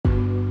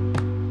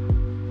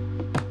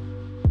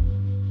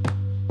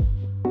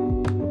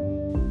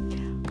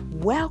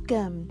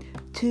Welcome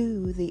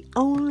to the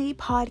only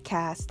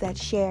podcast that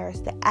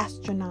shares the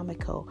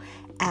astronomical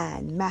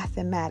and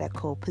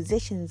mathematical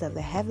positions of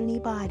the heavenly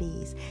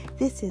bodies.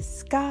 This is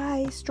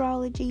Sky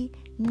Astrology.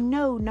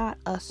 No, not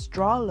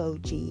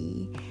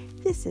astrology.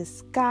 This is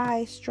Sky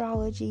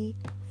Astrology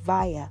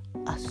via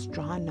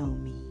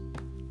astronomy.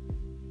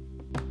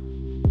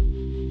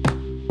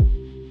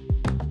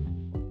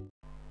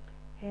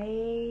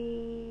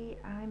 Hey,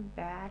 I'm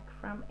back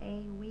from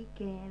a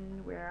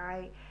weekend where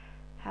I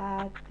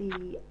had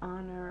the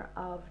honor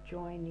of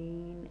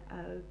joining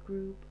a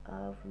group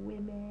of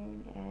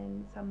women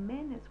and some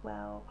men as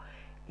well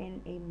in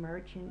a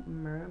Merchant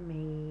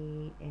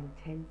Mermaid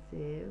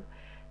intensive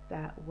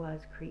that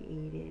was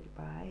created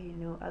by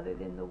no other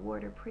than the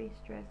Water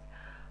Priestess.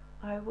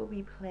 I will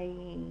be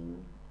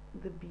playing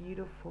the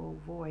beautiful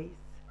voice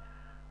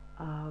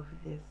of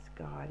this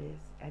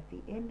goddess at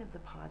the end of the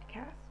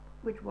podcast,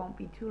 which won't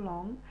be too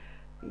long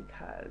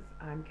because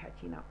I'm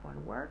catching up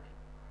on work.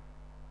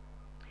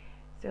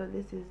 So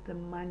this is the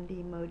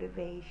Monday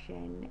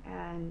motivation,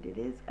 and it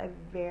is a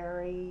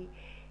very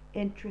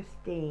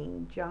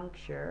interesting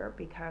juncture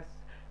because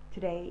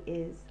today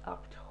is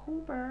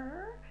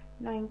October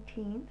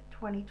 19th,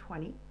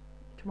 2020.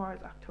 Tomorrow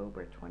is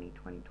October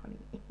 2020.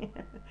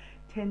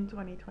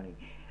 10/2020.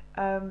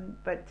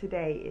 But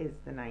today is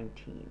the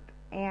 19th,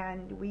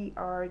 and we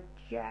are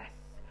just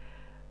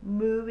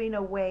moving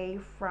away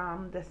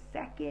from the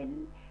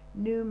second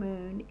new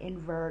moon in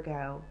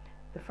Virgo.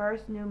 The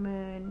first new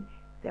moon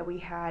that we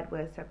had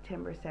was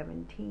September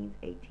 17th,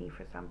 18th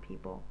for some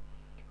people,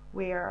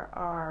 where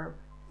our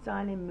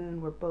sun and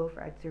moon were both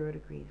at 0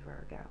 degrees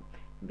Virgo.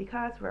 And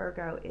because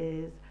Virgo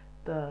is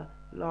the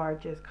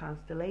largest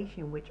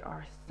constellation, which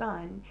our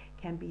sun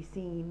can be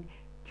seen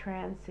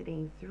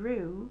transiting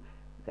through,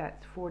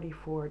 that's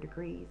 44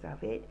 degrees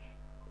of it,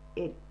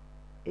 it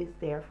is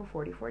there for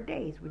 44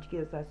 days, which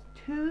gives us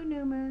 2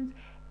 new moons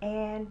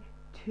and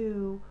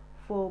 2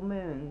 full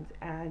moons.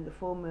 And the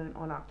full moon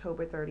on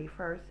October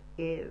 31st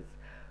is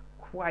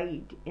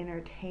quite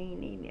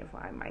entertaining, if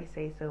I might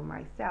say so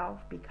myself,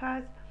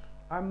 because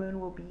our moon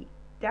will be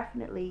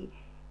definitely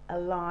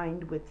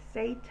aligned with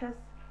Sagittarius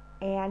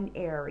and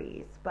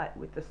Aries, but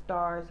with the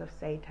stars of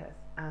Sagittarius,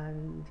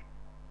 and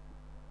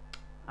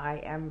I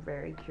am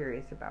very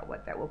curious about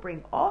what that will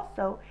bring.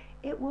 Also,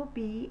 it will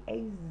be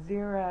a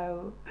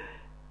 0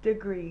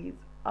 degrees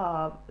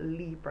of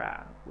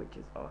Libra, which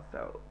is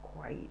also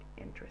quite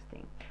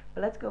interesting.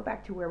 But let's go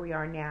back to where we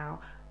are now.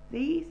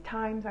 These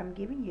times I'm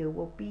giving you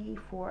will be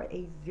for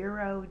a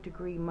 0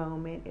 degree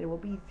moment. It will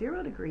be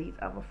 0 degrees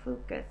of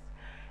Ophiuchus.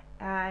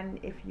 And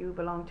if you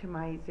belong to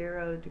my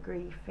 0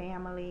 degree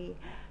family,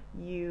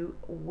 you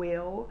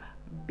will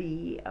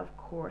be, of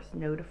course,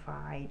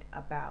 notified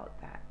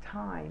about that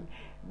time.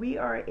 We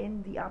are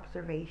in the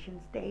observation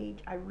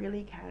stage. I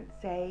really can't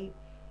say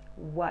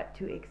what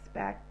to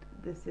expect.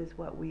 This is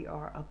what we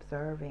are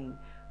observing.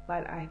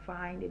 But I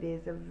find it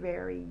is a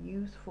very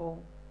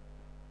useful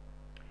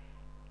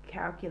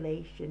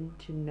calculation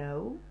to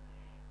know,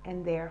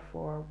 and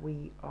therefore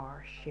we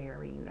are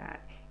sharing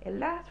that. It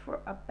lasts for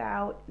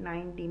about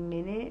 90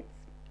 minutes.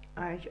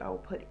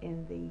 I'll put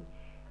in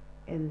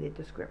the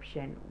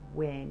description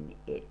when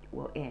it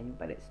will end,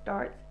 but it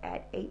starts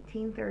at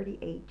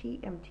 18:38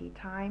 GMT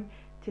time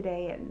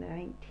today at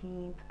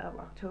 19th of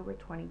October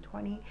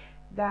 2020.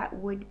 That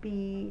would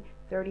be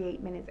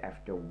 38 minutes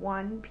after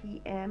 1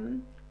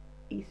 p.m.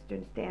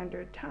 Eastern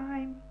Standard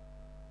Time,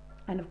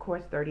 and of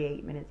course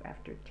 38 minutes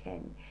after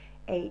 10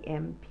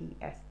 a.m.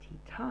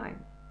 PST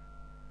time.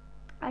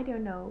 I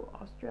don't know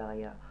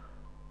Australia,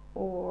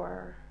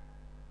 or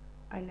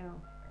I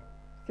know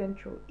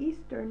Central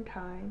Eastern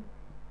Time.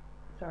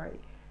 Sorry,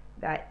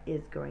 that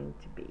is going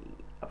to be,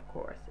 of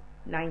course,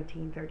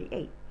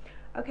 1938.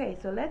 Okay,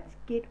 so let's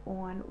get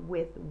on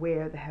with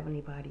where the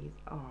heavenly bodies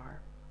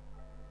are.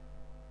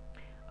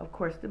 Of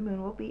course, the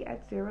moon will be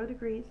at 0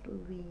 degrees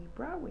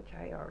Libra, which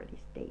I already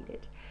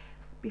stated.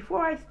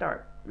 Before I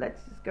start,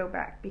 let's just go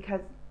back,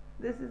 because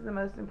this is the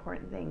most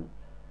important thing.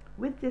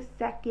 With the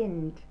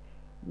second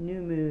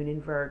new moon in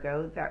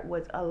Virgo that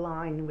was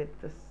aligned with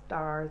the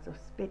stars of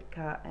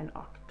Spica and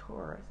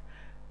Arcturus,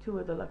 2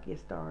 of the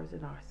luckiest stars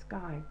in our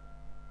sky,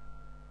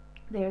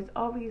 there's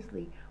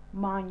obviously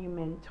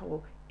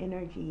monumental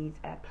energies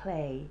at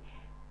play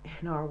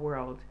in our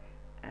world,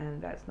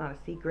 and that's not a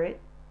secret.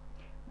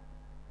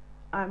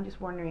 I'm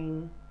just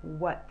wondering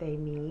what they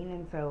mean,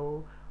 and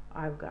so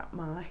I've got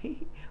my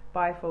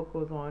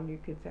bifocals on, you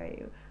could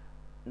say,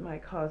 my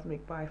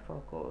cosmic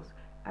bifocals,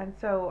 and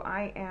so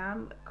I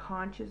am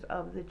conscious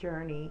of the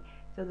journey.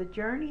 So the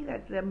journey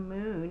that the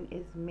moon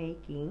is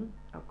making,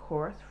 of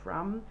course,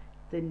 from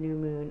the new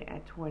moon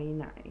at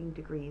 29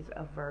 degrees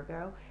of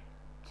Virgo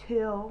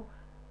till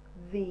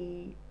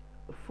the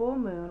full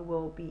moon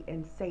will be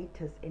in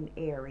Sagittarius in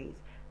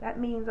Aries. That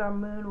means our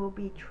moon will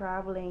be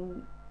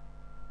traveling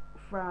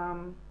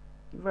from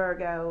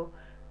Virgo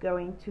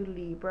going to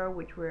Libra,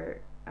 which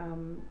we're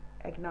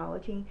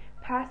acknowledging,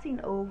 passing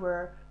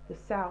over the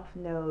south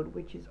node,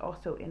 which is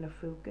also in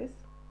Ophiuchus,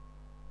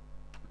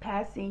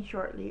 passing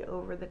shortly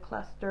over the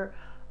cluster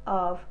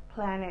of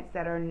planets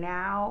that are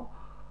now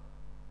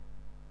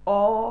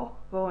all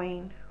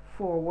going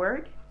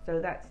forward. So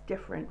that's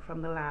different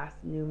from the last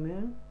new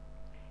moon.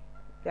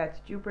 That's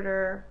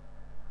Jupiter,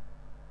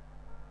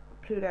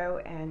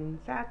 Pluto, and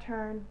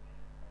Saturn.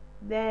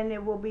 Then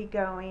it will be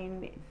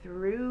going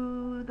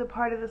through the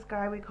part of the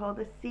sky we call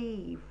the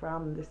sea,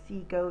 from the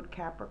sea goat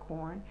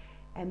Capricorn,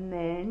 and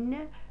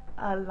then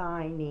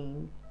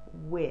aligning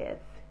with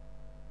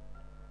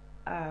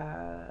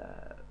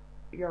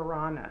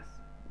Uranus.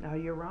 Now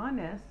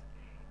Uranus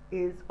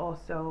is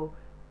also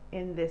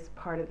in this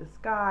part of the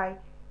sky,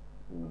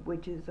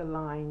 which is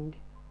aligned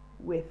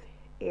with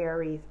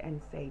Aries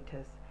and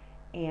Sagittarius.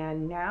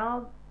 And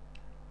now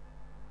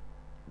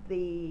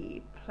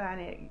the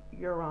planet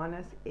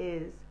Uranus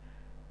is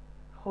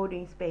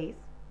holding space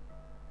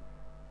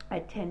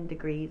at 10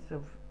 degrees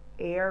of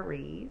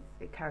Aries,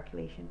 a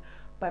calculation.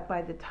 But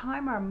by the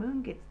time our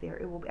moon gets there,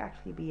 it will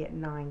actually be at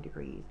 9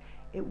 degrees.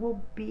 It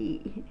will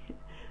be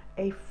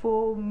a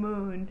full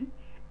moon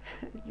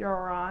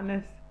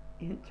Uranus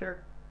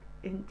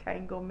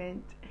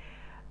entanglement,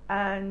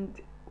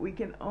 and we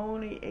can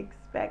only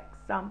expect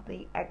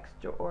something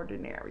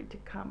extraordinary to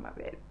come of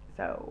it.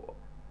 So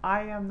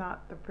I am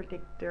not the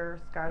predictor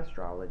sky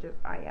astrologist.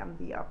 I am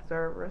the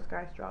observer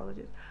sky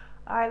astrologist.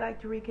 I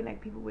like to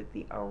reconnect people with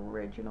the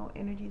original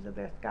energies of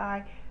their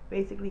sky,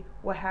 basically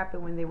what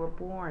happened when they were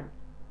born.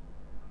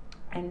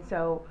 And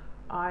so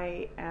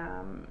I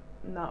am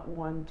not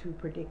one to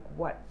predict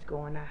what's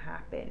going to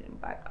happen,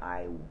 but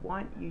I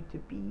want you to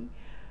be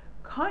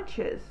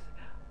conscious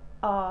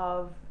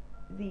of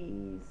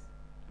these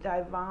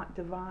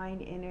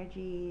divine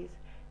energies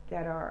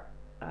that are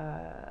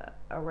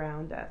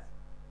around us.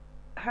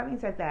 Having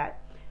said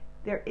that,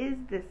 there is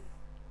this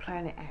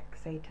planet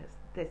Sagittarius,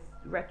 this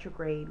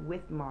retrograde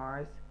with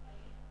Mars,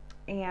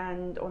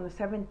 and on the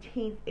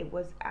 17th it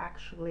was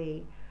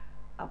actually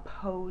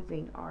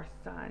opposing our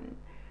sun.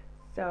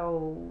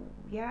 So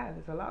yeah,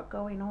 there's a lot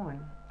going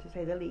on, to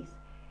say the least.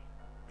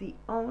 The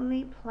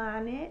only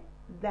planet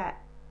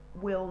that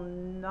will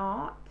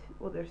not,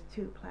 well, there's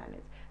two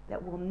planets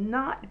that will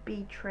not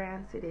be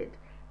transited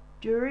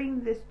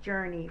during this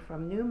journey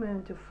from new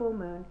moon to full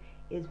moon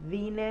is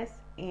Venus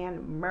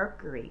and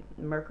Mercury.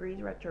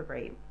 Mercury's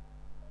retrograde.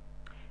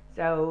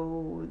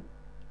 So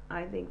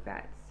I think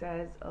that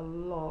says a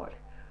lot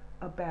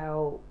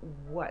about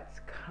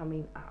what's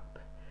coming up,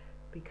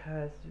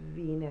 because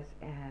Venus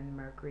and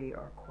Mercury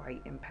are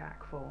quite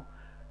impactful,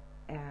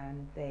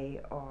 and they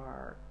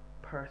are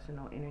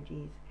personal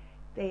energies.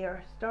 They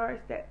are stars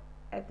that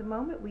at the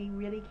moment we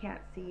really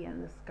can't see in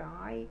the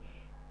sky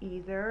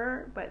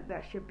either, but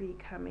that should be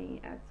coming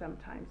at some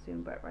time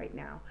soon. But right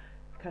now,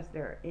 because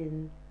they're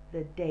in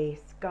the day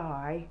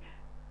sky,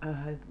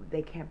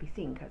 they can't be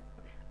seen because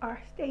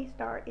our day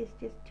star is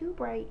just too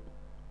bright.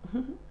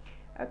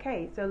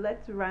 Okay, so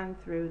let's run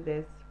through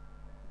this,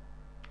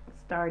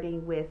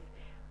 starting with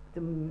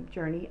the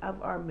journey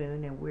of our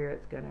moon and where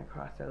it's going to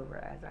cross over.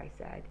 As I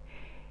said,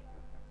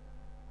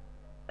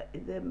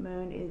 the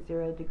moon is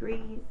 0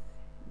 degrees,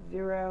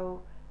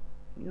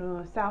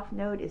 south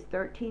node is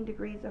 13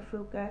 degrees of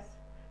Fucus.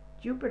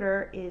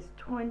 Jupiter is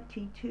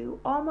 22,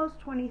 almost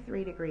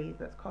 23 degrees.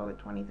 Let's call it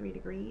 23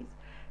 degrees,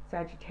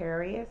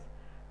 Sagittarius.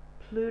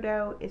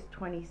 Pluto is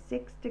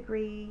 26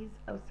 degrees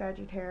of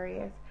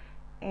Sagittarius,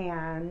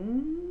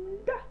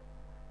 and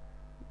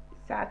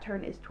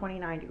Saturn is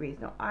 29 degrees.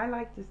 Now, I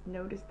like to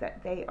notice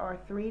that they are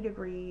 3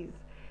 degrees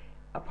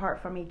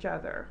apart from each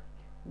other,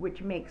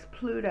 which makes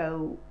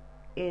Pluto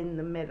in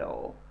the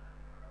middle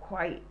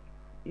quite,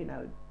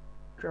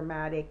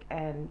 dramatic,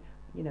 and,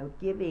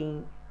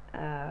 giving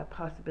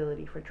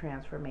possibility for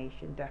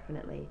transformation,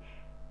 definitely,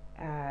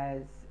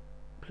 as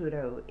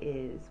Pluto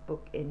is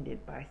bookended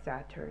by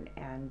Saturn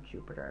and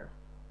Jupiter.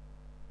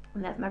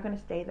 And that's not going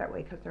to stay that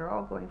way, because they're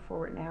all going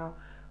forward now.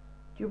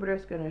 Jupiter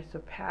is going to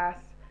surpass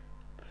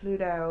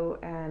Pluto,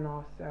 and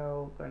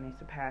also going to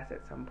surpass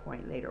at some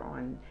point later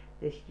on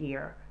this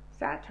year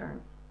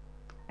Saturn,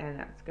 and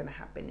that's going to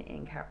happen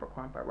in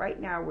Capricorn. But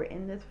right now we're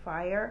in this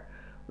fire.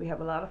 We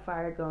have a lot of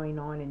fire going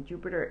on, and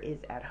Jupiter is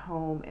at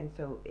home, and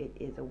so it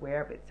is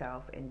aware of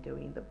itself and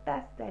doing the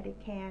best that it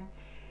can,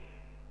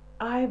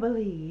 I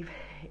believe,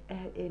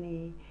 at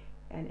any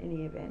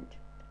event.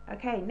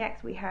 Okay,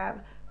 next we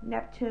have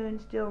Neptune,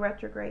 still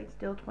retrograde,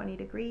 still 20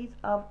 degrees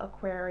of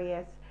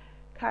Aquarius.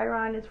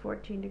 Chiron is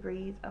 14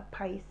 degrees of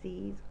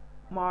Pisces.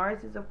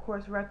 Mars is, of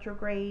course,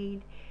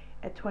 retrograde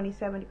at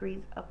 27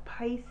 degrees of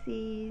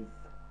Pisces.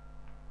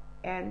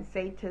 And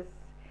Sagittarius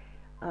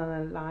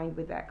aligned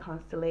with that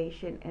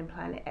constellation. And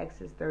Planet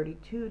X is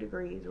 32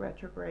 degrees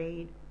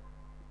retrograde.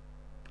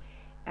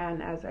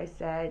 And as I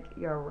said,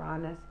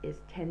 Uranus is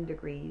 10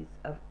 degrees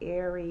of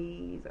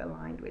Aries,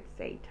 aligned with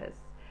Sagittarius.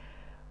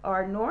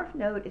 Our North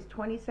Node is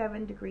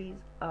 27 degrees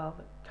of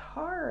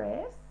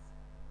Taurus,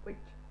 which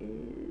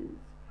is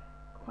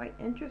quite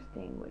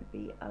interesting, would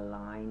be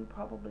aligned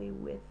probably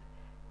with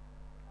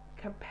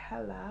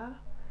Capella.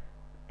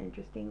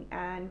 Interesting.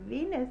 And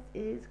Venus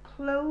is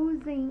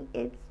closing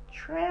its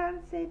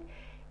transit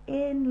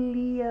in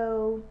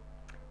Leo,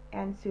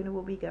 and soon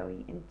we'll be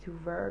going into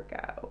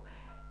Virgo.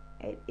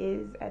 It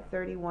is at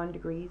 31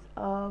 degrees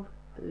of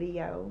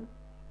Leo.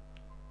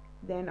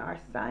 Then our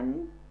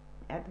sun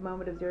at the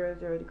moment of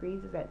 00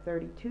 degrees is at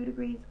 32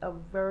 degrees of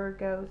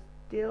Virgo,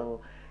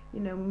 still,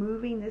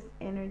 moving this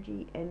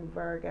energy in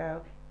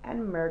Virgo.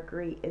 And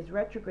Mercury is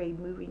retrograde,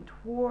 moving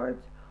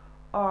towards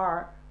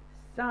our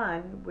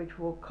sun, which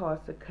will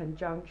cause a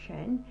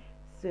conjunction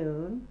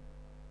soon.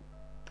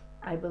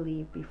 I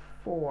believe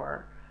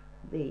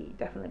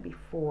definitely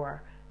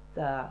before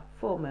the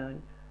full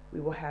moon, we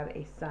will have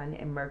a sun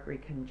and Mercury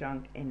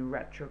conjunct in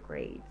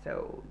retrograde.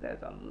 So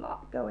there's a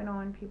lot going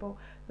on, people.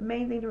 The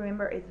main thing to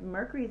remember is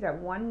Mercury is at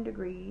 1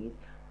 degree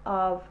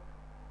of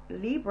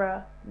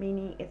Libra,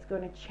 meaning it's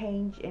going to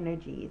change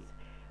energies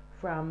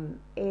from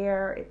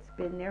air. It's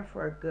been there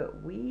for a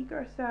good week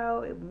or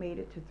so. It made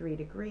it to 3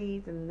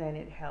 degrees, and then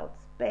it held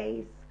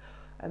space,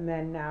 and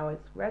then now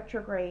it's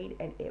retrograde,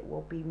 and it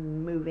will be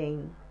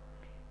moving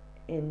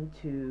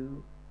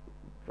into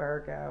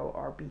Virgo,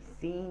 or be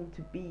seen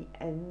to be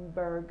in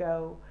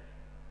Virgo,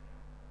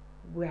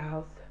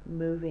 whilst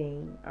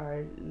moving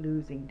or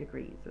losing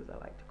degrees, as I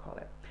like to call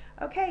it.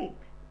 Okay,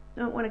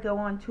 don't want to go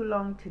on too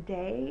long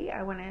today.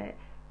 I want to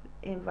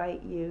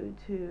invite you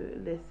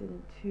to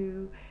listen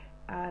to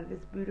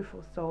this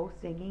beautiful soul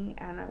singing,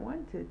 and I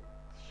want to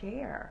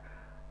share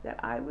that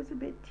I was a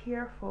bit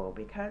tearful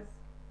because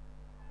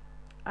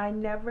I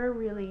never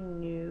really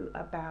knew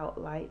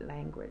about light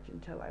language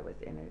until I was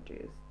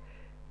introduced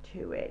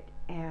to it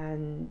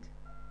and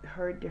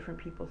heard different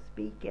people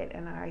speak it,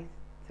 and I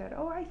said,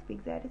 oh, I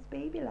speak that, it's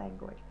baby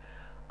language.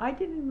 I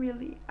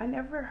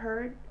never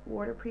heard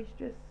Water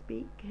Priestess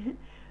speak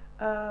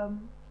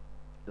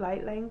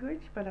light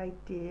language, but I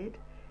did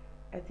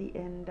at the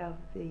end of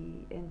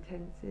the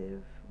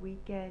intensive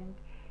weekend,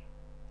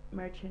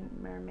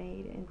 Merchant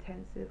Mermaid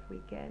intensive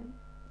weekend,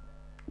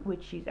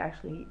 which she's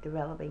actually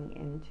developing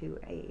into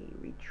a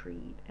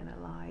retreat and a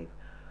live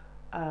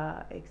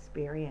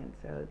experience,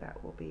 so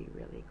that will be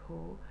really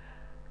cool.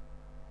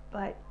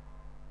 But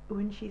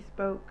when she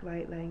spoke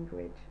light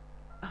language,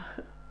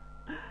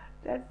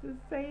 that's the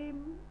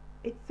same.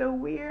 It's so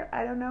weird.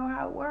 I don't know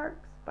how it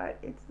works, but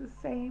it's the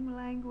same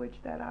language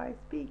that I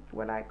speak,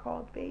 what I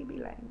call baby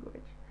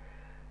language.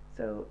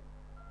 So,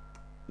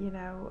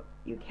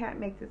 you can't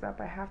make this up.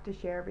 I have to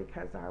share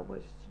because I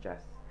was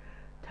just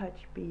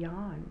touched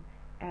beyond.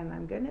 And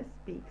I'm going to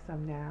speak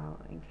some now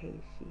in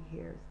case she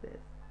hears this.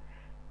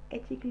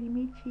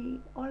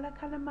 Echikimichi, hola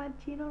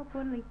kalamachino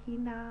con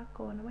lekina,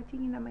 con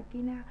machina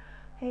makina,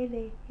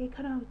 hele, he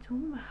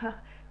kanatuma,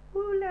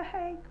 ula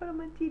hey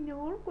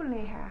kalamachino con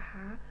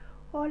leha,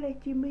 ole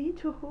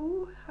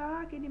chimichu,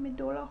 ha, que ni me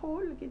dola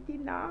hole, que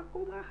tina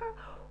con ha,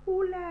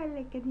 ula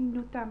le que ni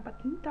no tampa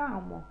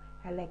quintamo,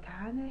 ele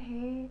kana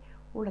he,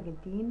 ula que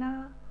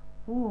tina,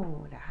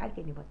 la ha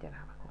que ni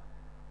botanako.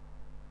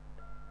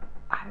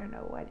 I don't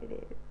know what it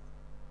is,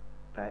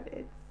 but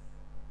it's,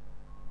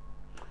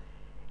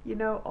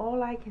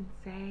 all I can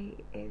say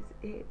is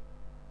it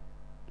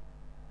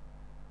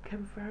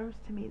confirms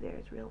to me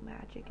there's real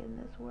magic in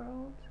this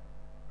world.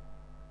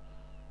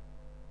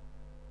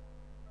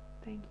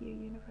 Thank you,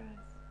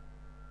 universe.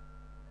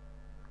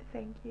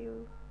 Thank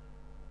you.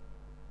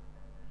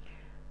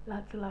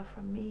 Lots of love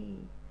from me.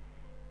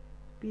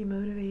 Be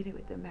motivated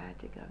with the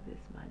magic of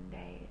this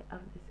Monday, of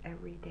this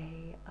every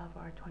day, of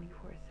our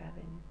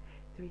 24/7,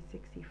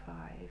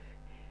 365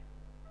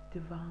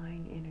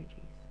 divine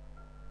energies.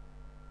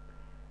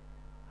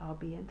 I'll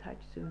be in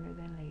touch sooner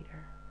than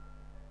later.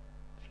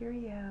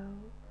 Cheerio.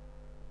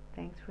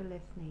 Thanks for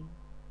listening.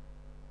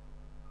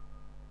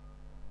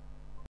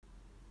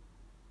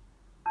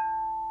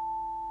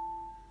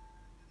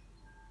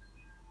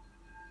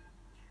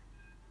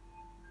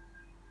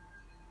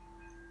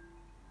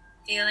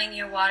 Feeling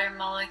your water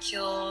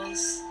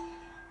molecules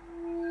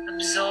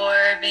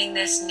absorbing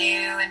this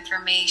new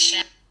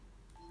information.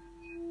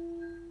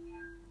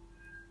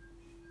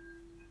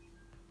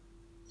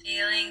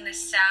 Feeling the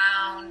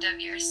sound of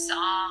your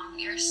song,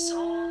 your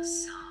soul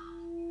song.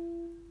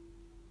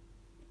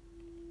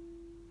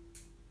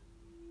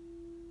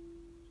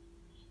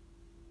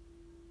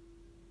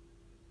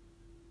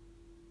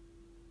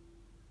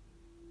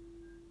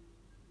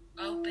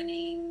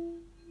 Opening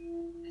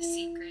the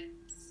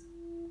secrets.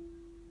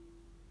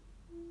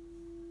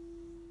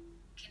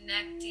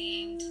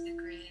 Connecting to the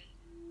grid.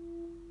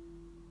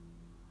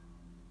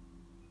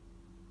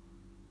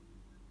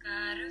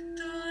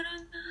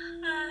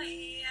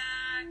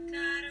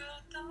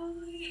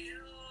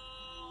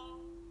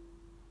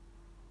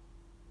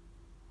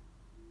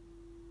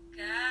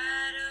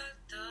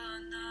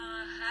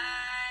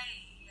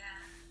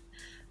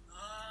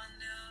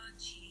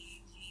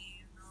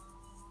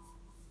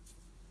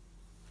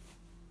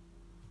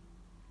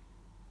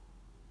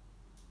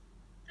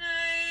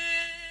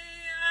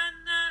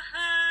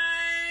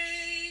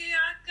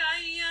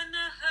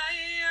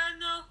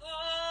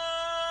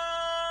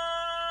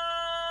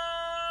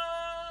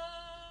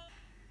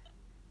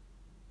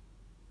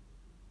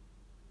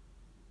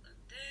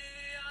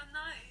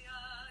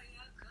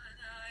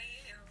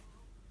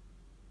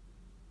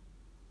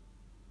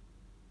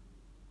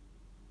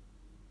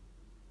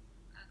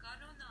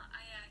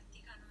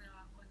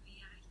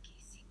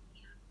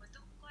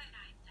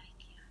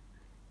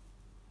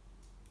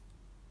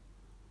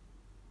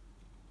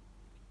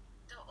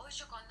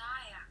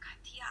 Koshokonaya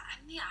katia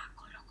ania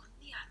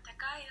korokonia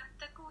takaya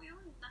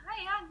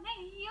takuyunaya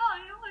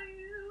neyoyu.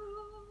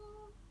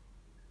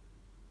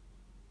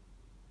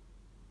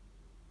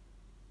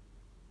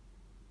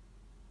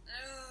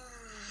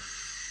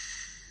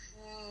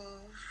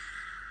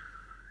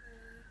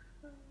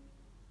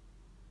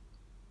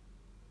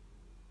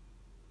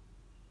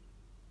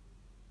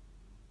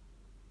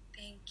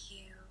 Thank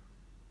you.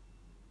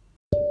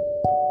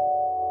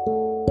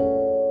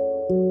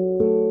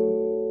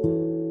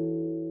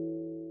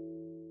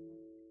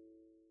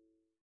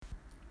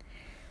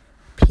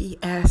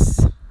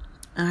 P.S.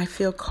 I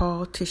feel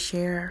called to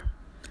share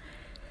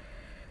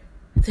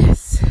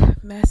this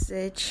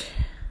message,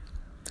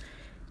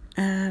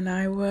 and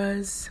I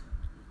was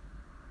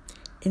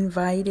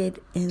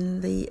invited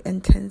in the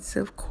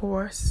intensive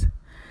course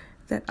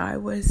that I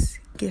was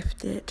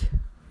gifted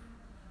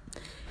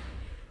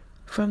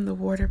from the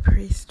Water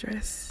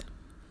Priestess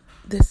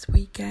this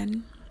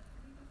weekend.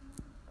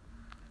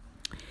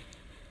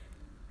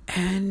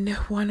 And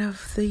one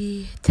of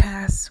the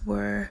tasks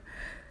were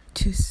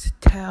to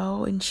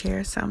tell and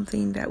share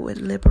something that would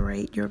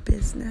liberate your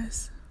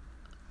business.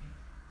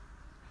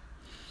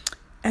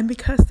 And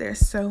because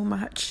there's so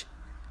much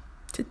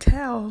to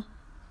tell,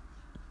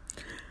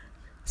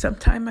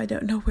 sometimes I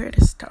don't know where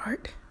to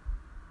start.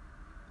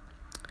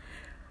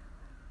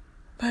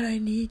 But I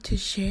need to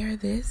share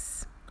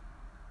this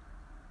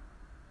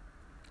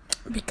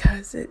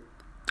because it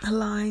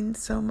aligns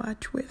so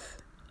much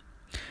with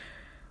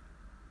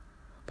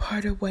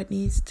part of what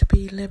needs to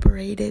be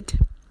liberated.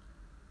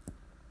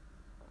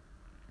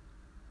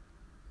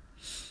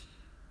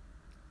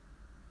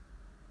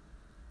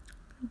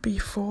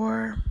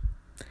 Before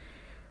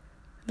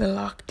the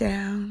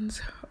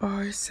lockdowns,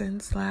 or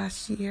since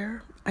last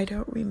year, I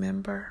don't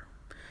remember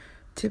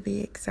to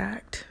be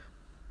exact,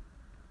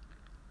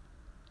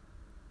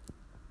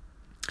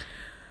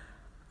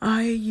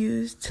 I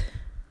used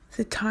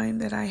the time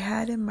that I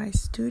had in my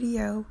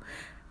studio,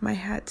 my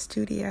hat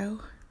studio,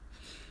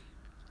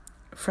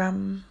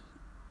 from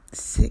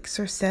 6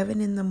 or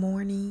 7 in the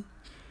morning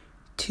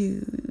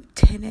to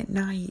 10 at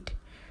night,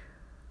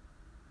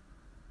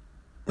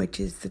 which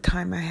is the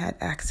time I had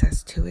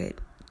access to it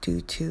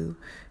due to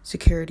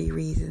security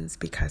reasons,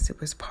 because it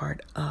was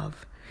part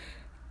of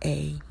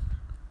a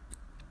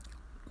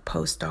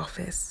post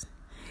office,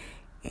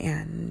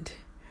 and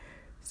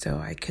so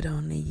I could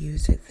only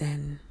use it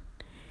then.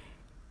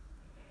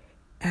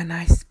 And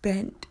I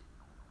spent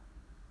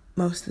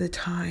most of the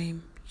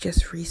time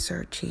just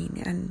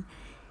researching and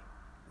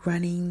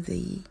running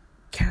the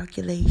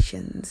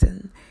calculations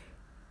and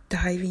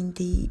diving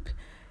deep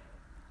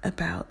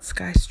about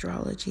sky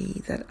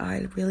astrology, that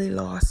I really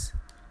lost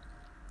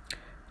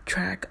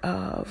track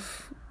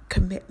of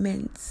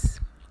commitments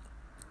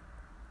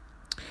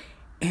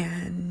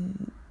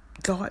and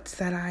thoughts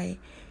that I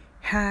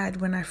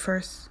had when I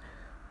first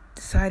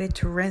decided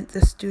to rent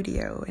the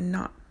studio and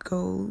not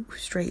go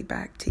straight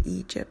back to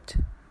Egypt.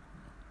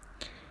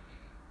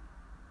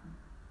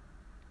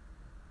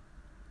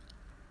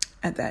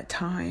 At that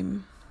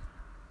time,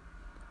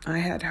 I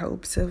had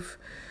hopes of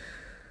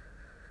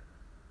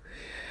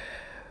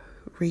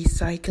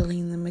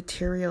recycling the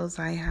materials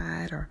I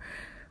had, or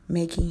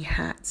making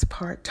hats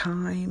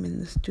part-time in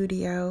the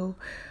studio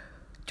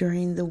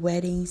during the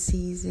wedding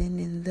season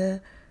and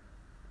the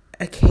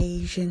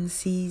occasion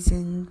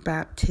season,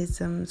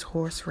 baptisms,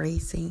 horse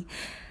racing,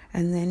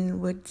 and then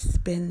would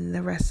spend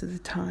the rest of the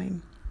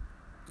time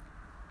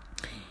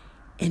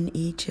in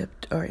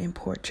Egypt or in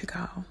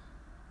Portugal.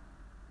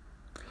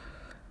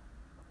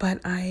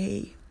 But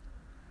I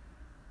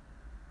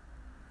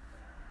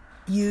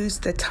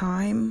used the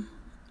time,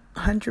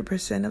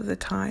 100% of the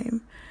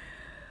time,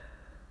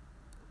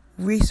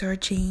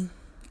 researching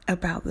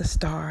about the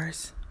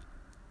stars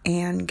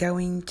and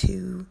going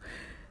to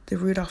the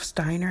Rudolf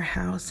Steiner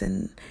house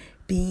and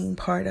being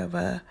part of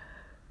a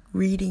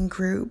reading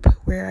group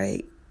where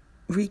I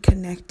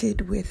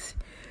reconnected with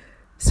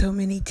so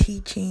many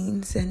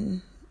teachings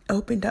and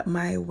opened up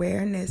my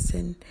awareness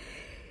and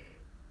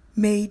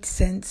made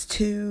sense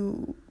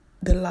to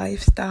the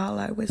lifestyle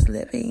I was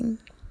living.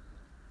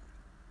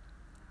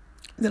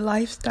 The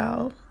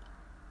lifestyle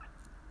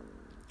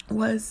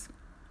was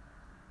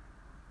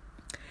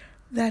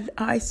that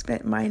I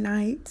spent my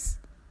nights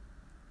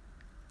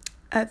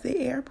at the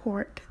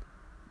airport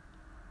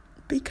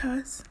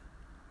because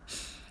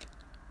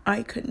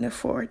I couldn't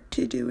afford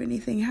to do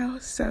anything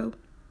else. So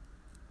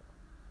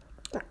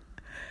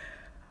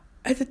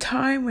at the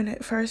time when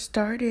it first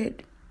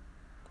started,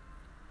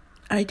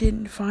 I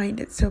didn't find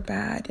it so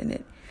bad, and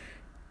it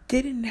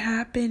didn't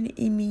happen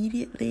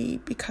immediately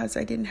because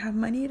I didn't have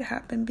money to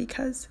happen,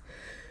 because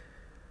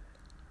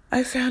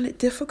I found it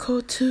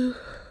difficult to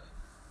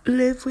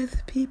live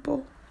with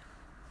people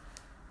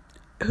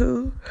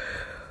who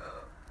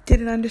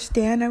didn't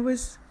understand I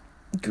was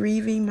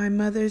grieving my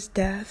mother's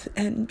death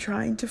and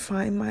trying to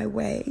find my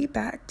way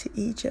back to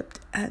Egypt,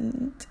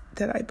 and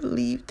that I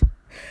believed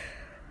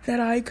that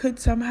I could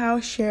somehow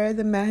share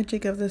the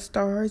magic of the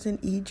stars in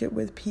Egypt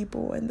with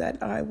people, and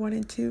that I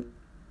wanted to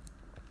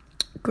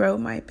grow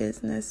my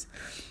business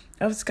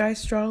of sky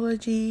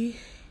astrology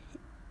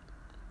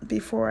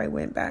before I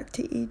went back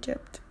to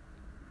Egypt.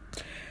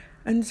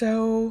 And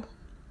so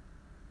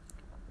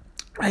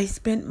I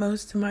spent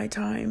most of my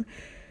time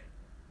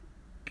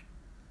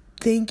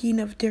thinking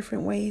of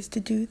different ways to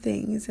do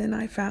things, and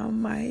I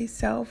found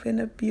myself in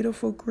a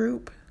beautiful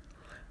group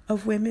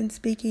of women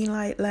speaking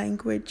light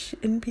language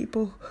and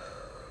people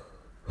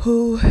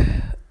who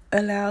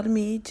allowed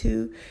me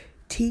to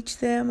teach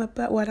them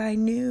about what I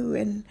knew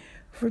and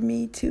for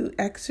me to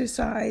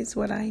exercise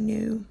what I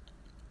knew.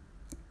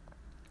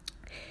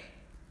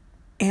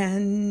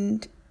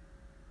 And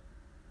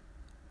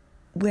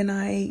when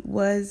I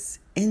was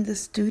in the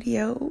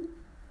studio,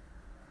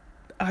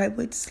 I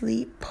would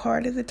sleep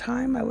part of the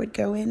time. I would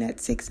go in at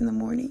 6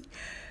 a.m.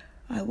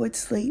 I would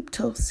sleep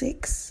till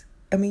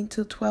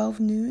 12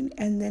 noon.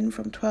 And then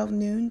from 12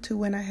 noon to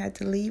when I had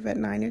to leave at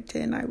 9 or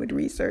 10, I would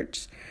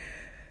research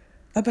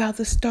about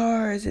the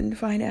stars and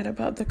find out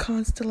about the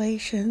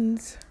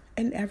constellations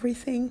and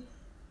everything.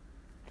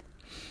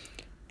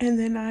 And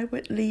then I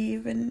would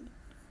leave and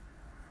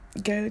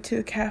go to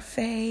a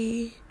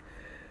cafe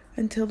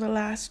until the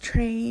last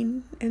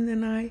train. And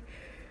then I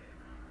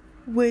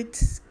would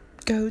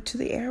go to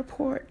the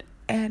airport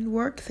and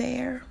work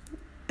there,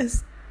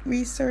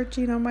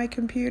 researching on my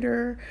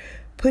computer,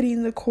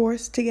 putting the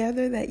course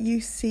together that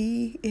you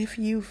see if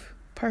you've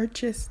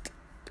purchased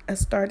a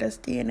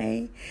Stardust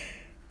DNA.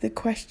 The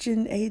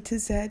questions A to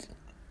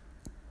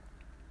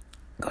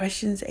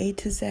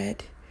Z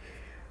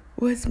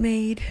was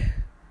made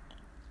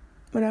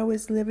when I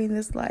was living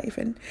this life.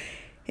 And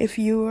if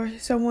you are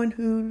someone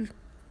who,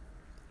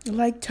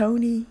 like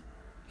Tony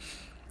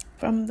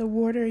from the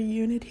Water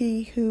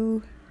Unity,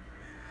 who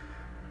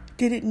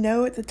didn't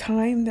know at the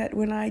time that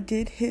when I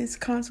did his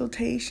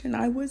consultation,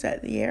 I was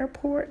at the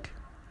airport.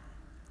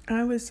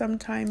 I was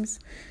sometimes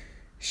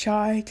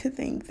shy to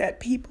think that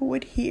people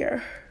would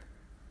hear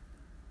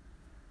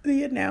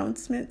the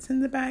announcements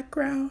in the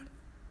background.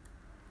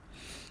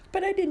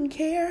 But I didn't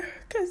care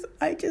because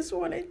I just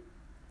wanted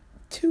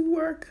to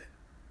work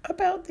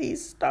about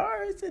these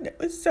stars, and it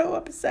was so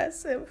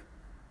obsessive.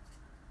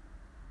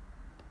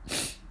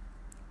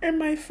 And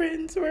my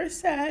friends were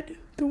sad,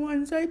 the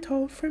ones I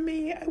told. For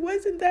me, I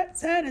wasn't that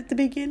sad at the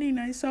beginning.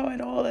 I saw it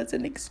all as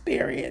an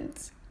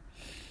experience.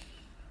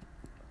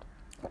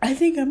 I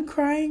think I'm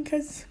crying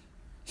because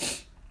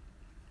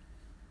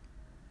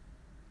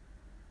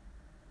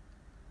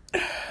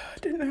I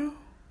don't know.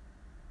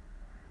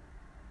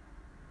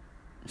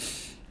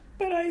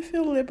 But I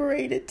feel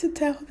liberated to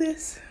tell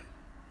this,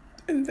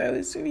 and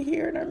those who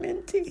hear it are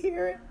meant to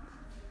hear it.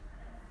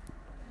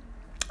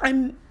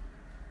 I'm,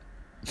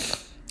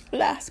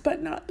 last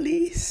but not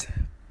least,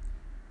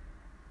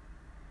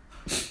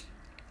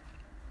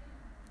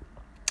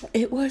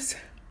 it was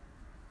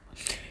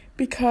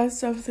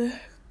because of the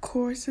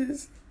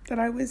courses that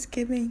I was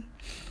giving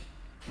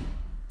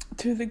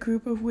to the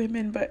group of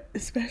women, but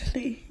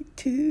especially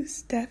to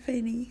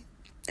Stephanie,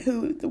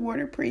 who the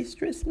Water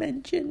Priestess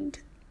mentioned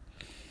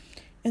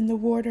in the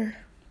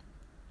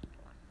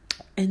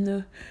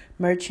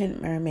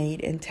Merchant Mermaid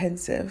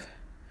Intensive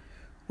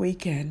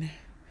weekend.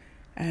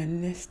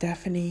 And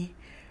Stephanie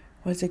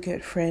was a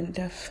good friend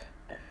of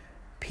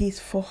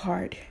Peaceful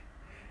Heart,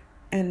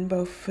 and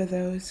both for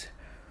those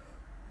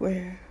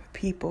where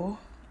people,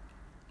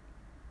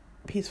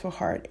 Peaceful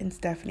Heart and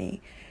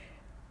Stephanie,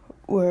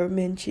 were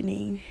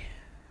mentioning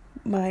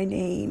my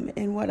name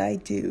and what I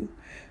do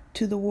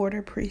to the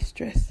Water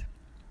Priestess.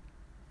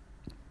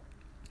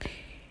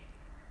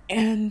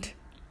 And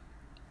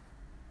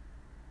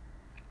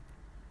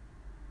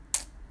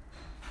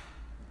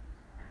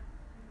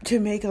to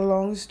make a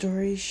long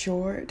story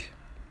short,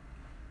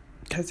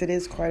 because it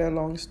is quite a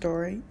long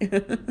story,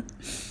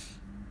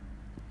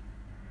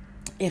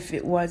 if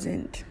it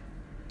wasn't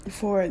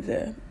for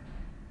the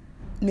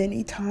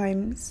many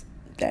times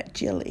that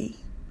Jilly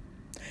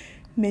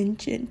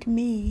mentioned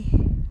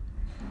me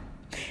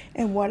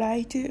and what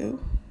I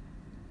do,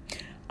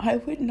 I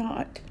would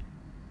not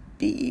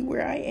be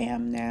where I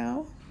am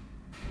now.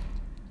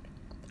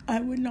 I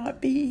would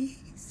not be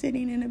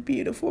sitting in a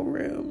beautiful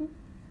room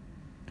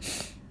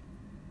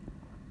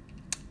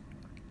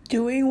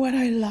doing what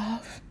I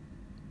love,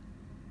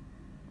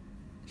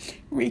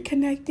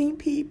 reconnecting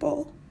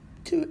people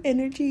to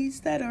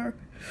energies that are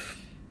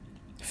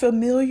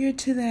familiar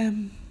to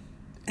them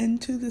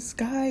and to the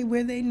sky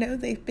where they know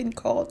they've been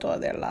called all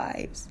their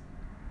lives.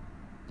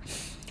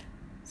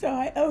 So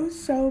I owe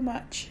so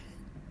much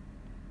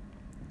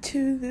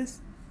to this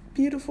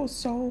beautiful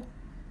soul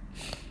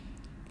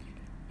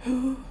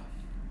who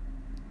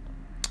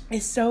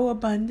is so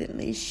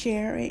abundantly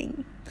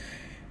sharing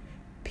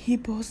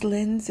people's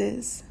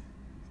lenses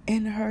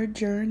in her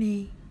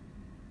journey.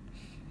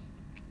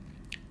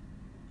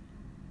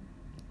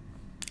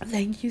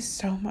 Thank you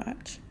so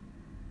much.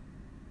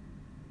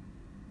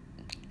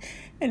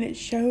 And it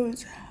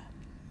shows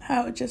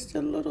how just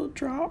a little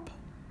drop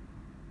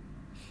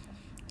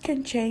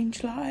can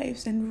change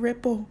lives and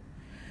ripple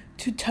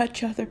to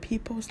touch other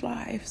people's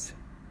lives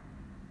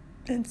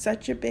in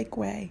such a big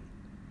way.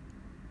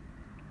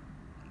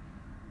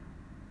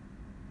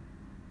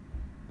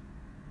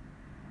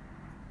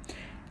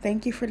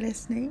 Thank you for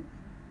listening.